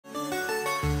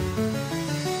Do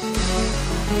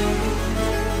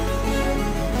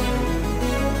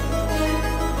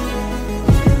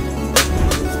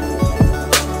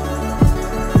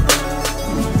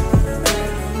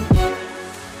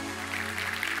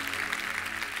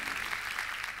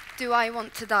I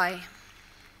want to die?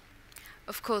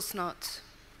 Of course not.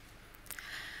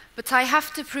 But I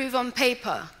have to prove on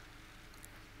paper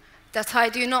that I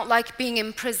do not like being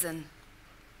in prison.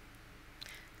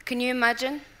 Can you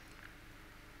imagine?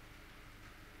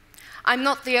 I'm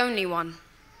not the only one.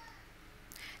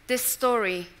 This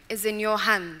story is in your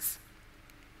hands.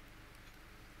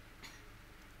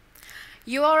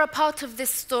 You are a part of this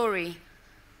story.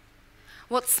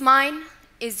 What's mine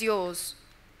is yours.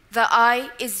 The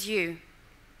I is you.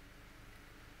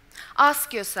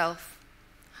 Ask yourself,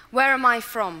 where am I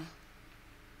from?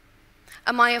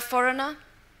 Am I a foreigner?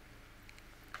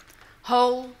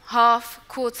 Whole, half,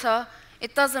 quarter,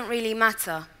 it doesn't really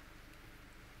matter.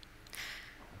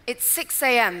 It's 6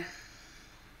 a.m.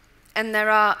 and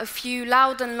there are a few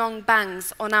loud and long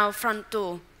bangs on our front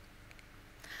door.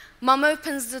 Mum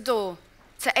opens the door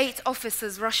to 8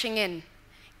 officers rushing in,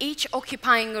 each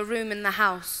occupying a room in the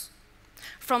house,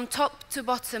 from top to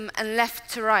bottom and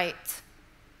left to right.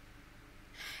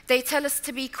 They tell us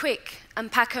to be quick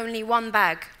and pack only 1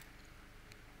 bag.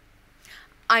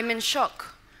 I'm in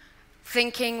shock,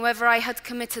 thinking whether I had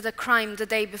committed a crime the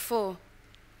day before.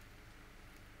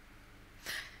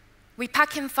 We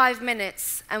pack in 5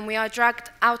 minutes and we are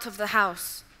dragged out of the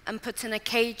house and put in a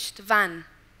caged van.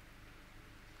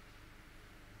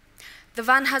 The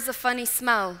van has a funny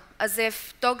smell, as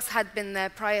if dogs had been there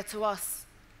prior to us.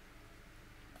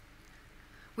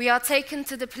 We are taken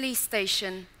to the police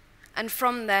station, and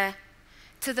from there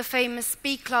to the famous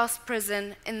B-class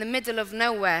prison in the middle of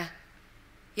nowhere,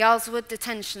 Yarlswood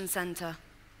Detention Centre.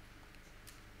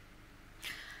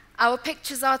 Our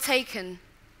pictures are taken,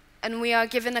 and we are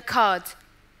given a card,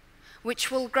 which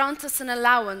will grant us an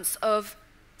allowance of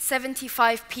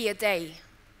 75p a day.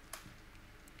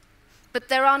 But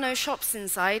there are no shops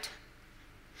inside.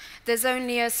 There's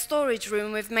only a storage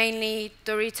room with mainly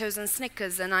Doritos and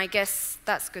Snickers, and I guess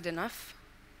that's good enough.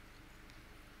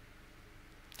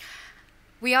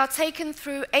 We are taken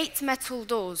through 8 metal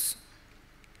doors,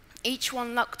 each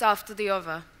one locked after the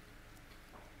other.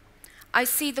 I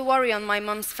see the worry on my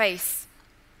mum's face.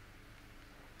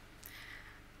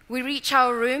 We reach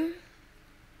our room.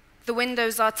 The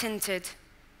windows are tinted,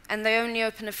 and they only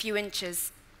open a few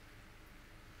inches.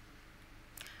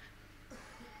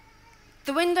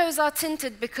 The windows are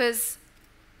tinted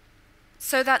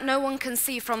so that no one can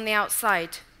see from the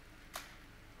outside.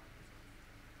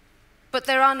 But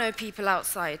there are no people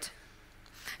outside.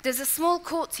 There's a small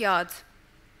courtyard,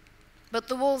 but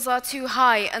the walls are too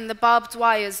high and the barbed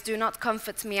wires do not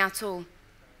comfort me at all.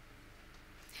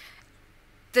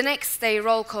 The next day,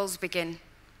 roll calls begin.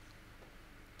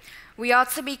 We are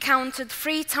to be counted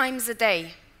 3 times a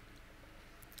day.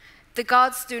 The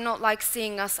guards do not like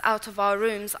seeing us out of our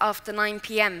rooms after 9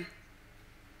 p.m.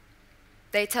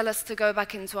 They tell us to go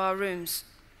back into our rooms.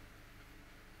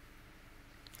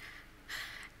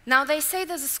 Now, they say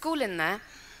there's a school in there,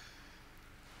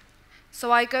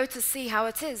 so I go to see how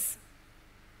it is.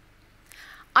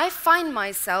 I find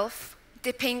myself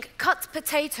dipping cut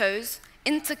potatoes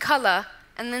into color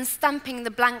and then stamping the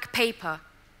blank paper.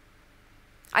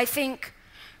 I think,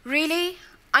 really?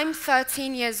 I'm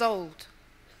 13 years old.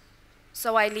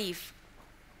 So I leave.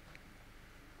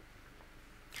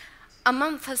 A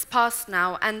month has passed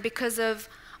now, and because of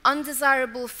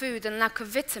undesirable food and lack of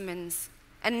vitamins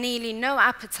and nearly no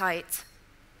appetite,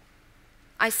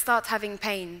 I start having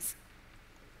pains.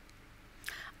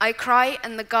 I cry,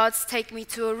 and the guards take me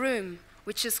to a room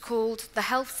which is called the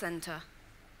health center.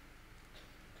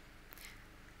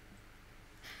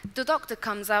 The doctor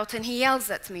comes out and he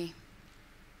yells at me.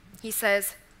 He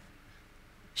says,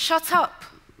 "Shut up!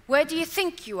 Where do you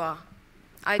think you are?"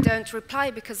 I don't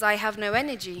reply because I have no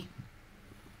energy.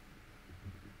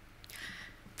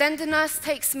 Then the nurse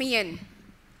takes me in,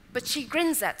 but she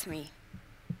grins at me.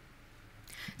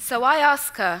 So I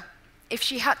ask her if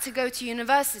she had to go to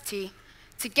university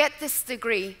to get this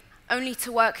degree only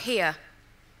to work here.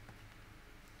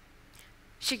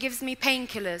 She gives me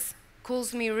painkillers,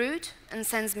 calls me rude, and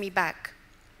sends me back.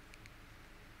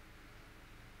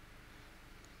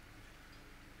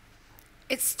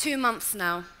 It's 2 months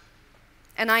now,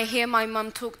 and I hear my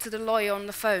mum talk to the lawyer on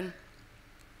the phone.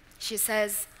 She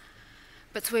says,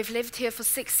 "But we've lived here for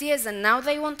 6 years and now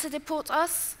they want to deport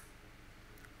us?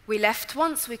 We left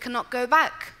once, we cannot go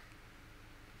back."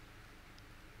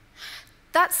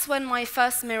 That's when my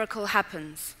first miracle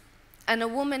happens, and a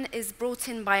woman is brought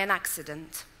in by an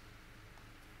accident.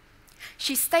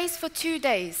 She stays for 2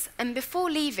 days, and before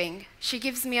leaving, she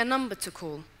gives me a number to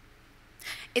call.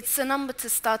 It's a number to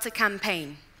start a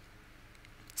campaign.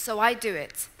 So I do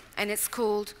it, and it's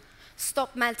called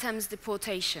Stop Meltem's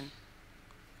Deportation.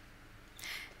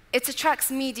 It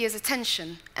attracts media's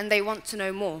attention, and they want to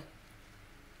know more.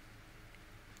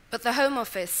 But the Home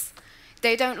Office,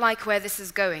 they don't like where this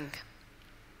is going.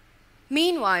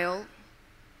 Meanwhile,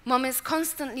 Mum is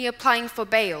constantly applying for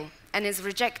bail and is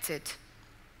rejected.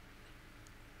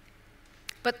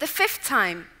 But the 5th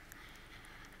time,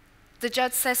 the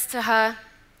judge says to her,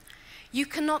 "You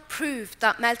cannot prove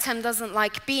that Meltem doesn't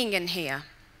like being in here."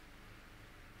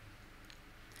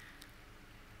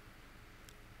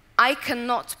 I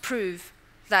cannot prove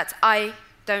that I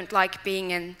don't like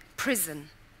being in prison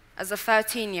as a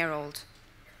 13-year-old.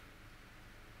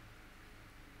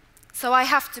 So I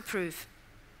have to prove.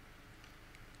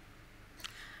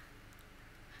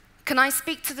 Can I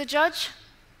speak to the judge?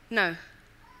 No.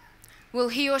 Will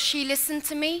he or she listen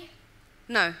to me?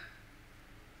 No.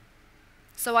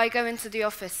 So I go into the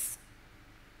office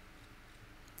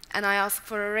and I ask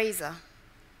for a razor.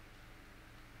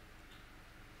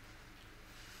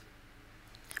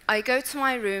 I go to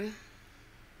my room,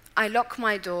 I lock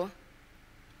my door,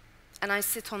 and I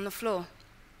sit on the floor.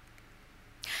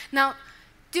 Now,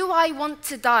 do I want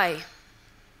to die?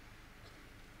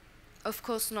 Of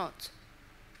course not,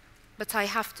 but I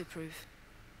have to prove.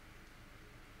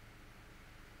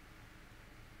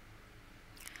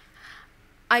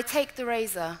 I take the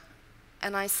razor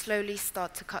and I slowly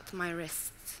start to cut my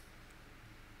wrists.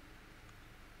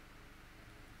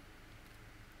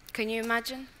 Can you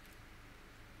imagine?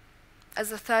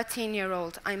 As a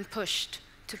 13-year-old, I'm pushed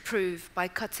to prove by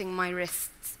cutting my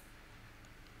wrists.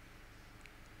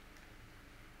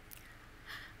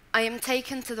 I am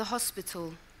taken to the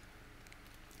hospital,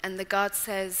 and the guard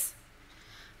says,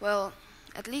 "Well,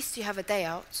 at least you have a day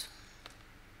out."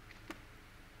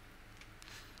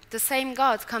 The same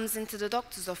guard comes into the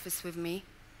doctor's office with me,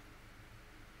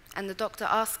 and the doctor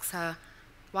asks her,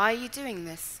 "Why are you doing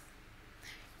this?"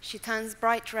 She turns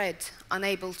bright red,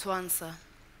 unable to answer.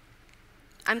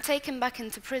 I'm taken back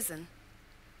into prison.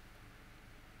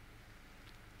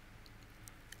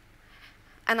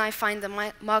 And I find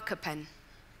a marker pen.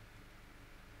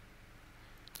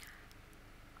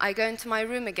 I go into my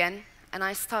room again, and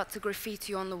I start to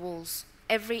graffiti on the walls.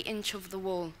 Every inch of the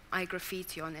wall, I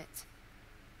graffiti on it.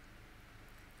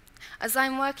 As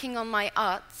I'm working on my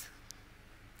art,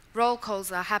 roll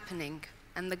calls are happening,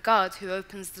 and the guard who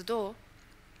opens the door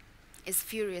is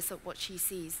furious at what she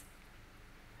sees.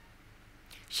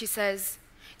 She says,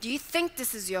 "Do you think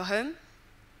this is your home?"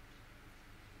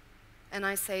 And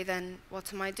I say, "Then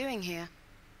what am I doing here?"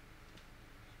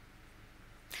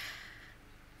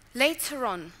 Later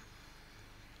on,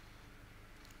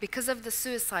 because of the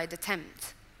suicide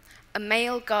attempt, a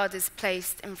male guard is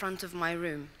placed in front of my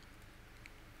room.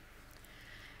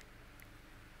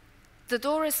 The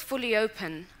door is fully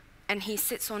open, and he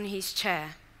sits on his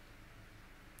chair,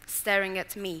 staring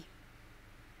at me.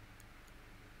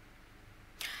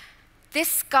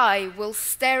 This guy will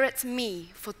stare at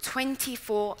me for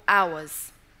 24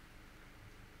 hours.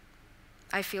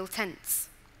 I feel tense.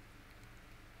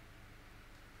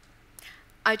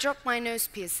 I drop my nose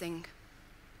piercing,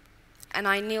 and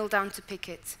I kneel down to pick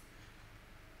it.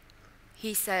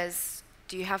 He says,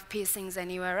 "Do you have piercings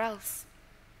anywhere else?"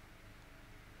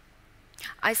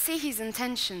 I see his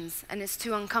intentions, and it's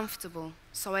too uncomfortable,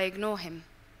 so I ignore him.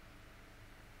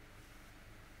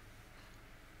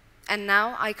 And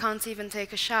now I can't even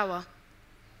take a shower.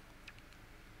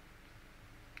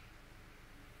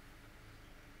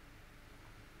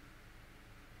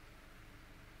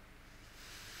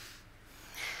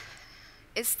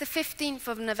 It's the 15th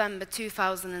of November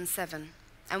 2007,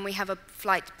 and we have a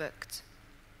flight booked.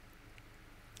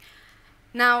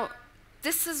 Now,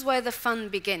 this is where the fun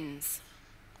begins.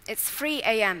 It's 3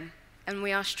 a.m., and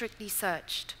we are strictly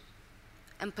searched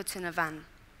and put in a van.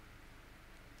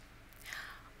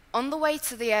 On the way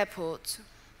to the airport,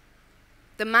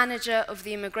 the manager of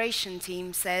the immigration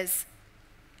team says,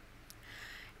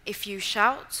 "If you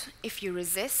shout, if you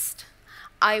resist,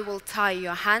 I will tie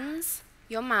your hands,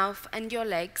 your mouth, and your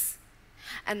legs,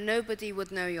 and nobody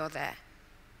would know you're there.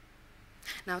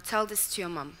 Now tell this to your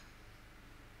mum."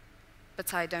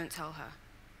 But I don't tell her.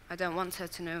 I don't want her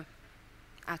to know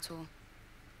at all.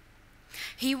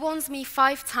 He warns me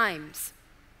 5 times.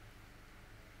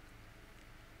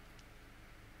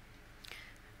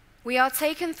 We are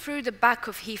taken through the back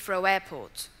of Heathrow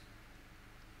Airport,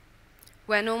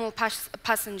 where normal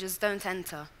passengers don't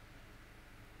enter.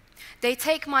 They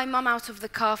take my mum out of the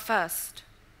car first,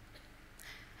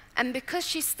 And because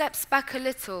she steps back a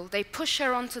little, they push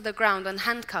her onto the ground and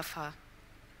handcuff her.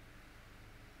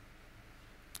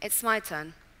 It's my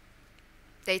turn.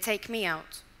 They take me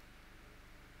out.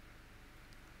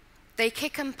 They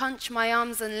kick and punch my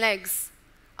arms and legs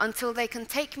until they can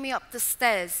take me up the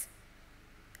stairs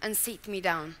and seat me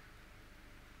down.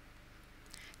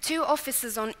 2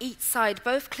 officers on each side,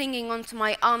 both clinging onto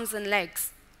my arms and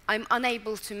legs. I'm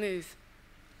unable to move.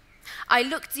 I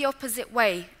look the opposite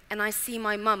way and I see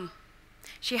my mum.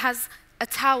 She has a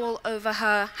towel over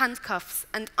her handcuffs,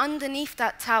 and underneath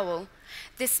that towel,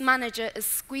 this manager is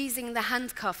squeezing the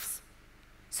handcuffs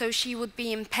so she would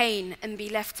be in pain and be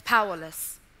left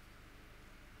powerless.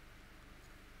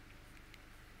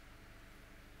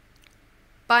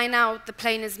 By now, the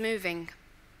plane is moving,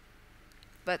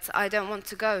 but I don't want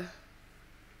to go.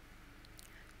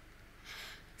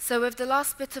 So with the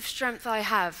last bit of strength I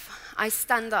have, I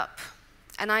stand up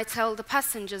and I tell the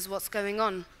passengers what's going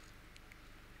on.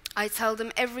 I tell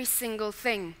them every single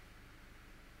thing.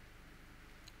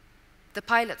 The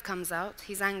pilot comes out,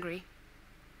 he's angry.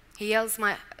 He yells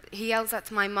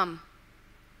at my mum,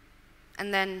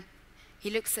 and then he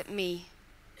looks at me.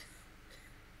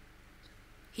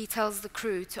 He tells the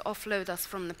crew to offload us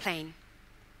from the plane.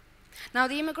 Now,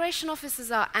 the immigration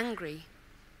officers are angry.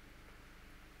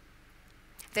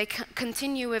 They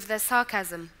continue with their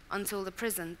sarcasm until the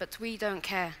prison, but we don't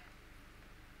care.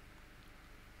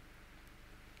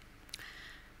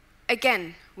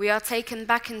 Again, we are taken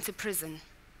back into prison.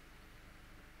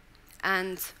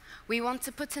 And we want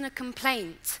to put in a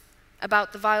complaint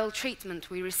about the vile treatment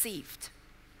we received.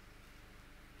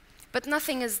 But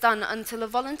nothing is done until a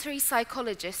voluntary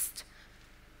psychologist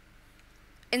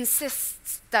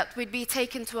insists that we'd be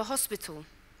taken to a hospital.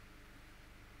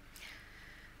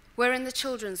 We're in the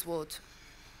children's ward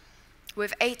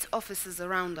with 8 officers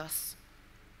around us.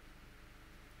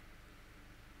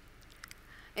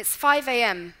 It's 5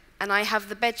 a.m. and I have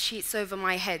the bed sheets over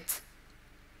my head.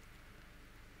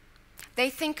 They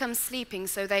think I'm sleeping,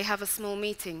 so they have a small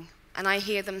meeting, and I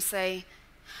hear them say,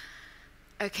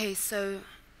 "Okay, so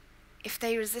if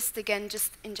they resist again,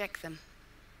 just inject them."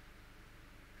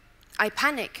 I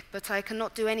panic, but I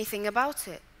cannot do anything about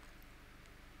it.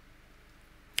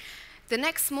 The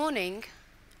next morning,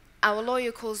 our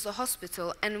lawyer calls the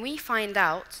hospital, and we find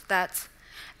out that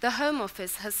the Home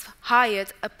Office has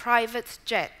hired a private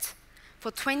jet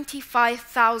for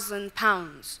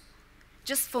 £25,000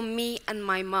 just for me and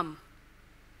my mum.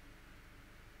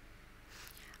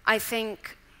 I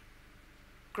think,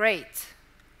 great.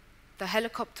 The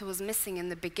helicopter was missing in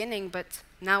the beginning, but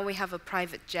now we have a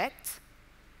private jet.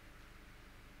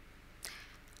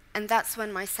 And that's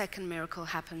when my second miracle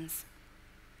happens.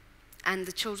 And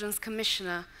the Children's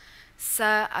Commissioner,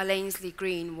 Sir Ainslie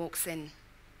Green, walks in.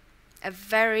 A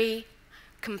very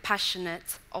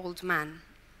compassionate old man.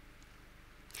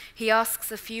 He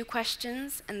asks a few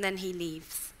questions and then he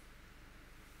leaves.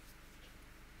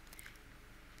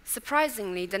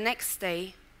 Surprisingly, the next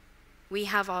day, we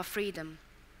have our freedom.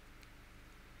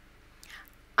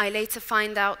 I later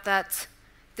find out that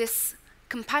this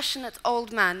compassionate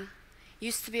old man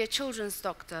used to be a children's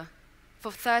doctor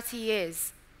for 30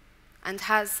 years and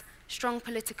has strong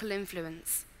political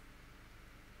influence.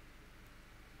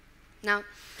 Now,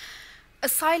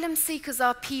 asylum seekers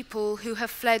are people who have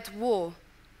fled war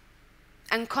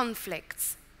and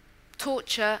conflicts,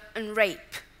 torture and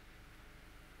rape.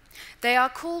 They are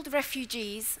called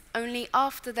refugees only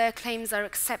after their claims are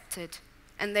accepted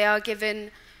and they are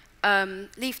given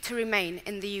leave to remain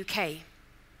in the UK.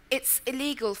 It's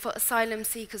illegal for asylum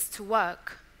seekers to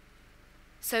work,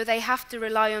 so they have to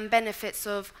rely on benefits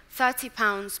of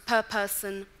 £30 per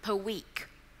person per week.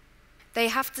 They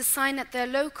have to sign at their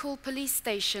local police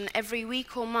station every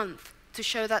week or month to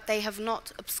show that they have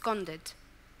not absconded.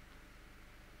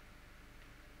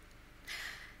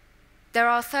 There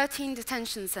are 13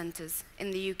 detention centres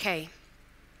in the UK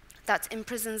that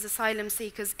imprisons asylum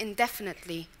seekers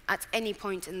indefinitely at any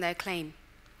point in their claim.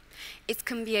 It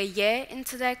can be a year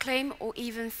into their claim or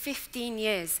even 15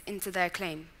 years into their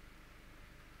claim.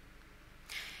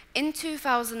 In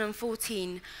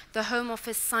 2014, the Home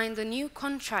Office signed a new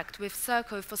contract with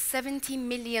Serco for £70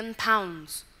 million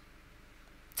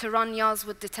to run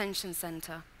Yarlswood Detention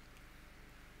Centre.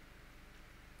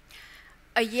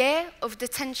 A year of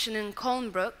detention in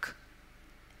Colnbrook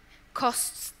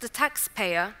costs the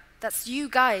taxpayer, that's you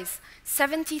guys,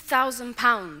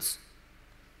 £70,000.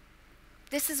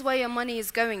 This is where your money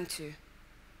is going to.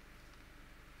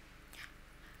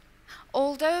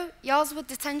 Although Yarlswood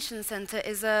Detention Centre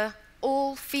is an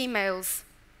all-females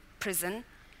prison,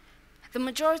 the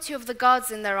majority of the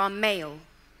guards in there are male.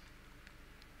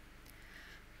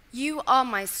 You are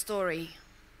my story.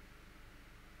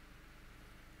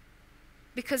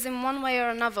 Because in one way or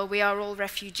another, we are all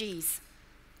refugees.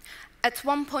 At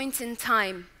one point in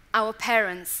time, our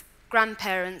parents,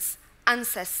 grandparents,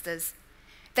 ancestors,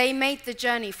 they made the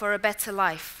journey for a better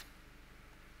life.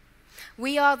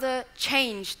 We are the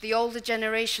change the older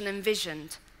generation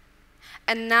envisioned.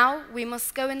 And now we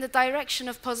must go in the direction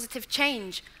of positive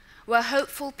change, where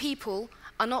hopeful people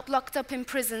are not locked up in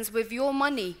prisons with your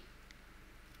money,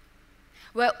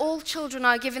 where all children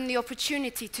are given the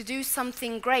opportunity to do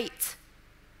something great,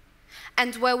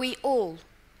 and where we all,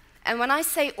 and when I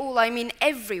say all, I mean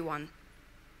everyone,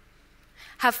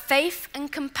 have faith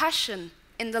and compassion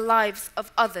in the lives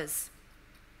of others.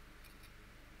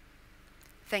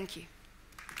 Thank you.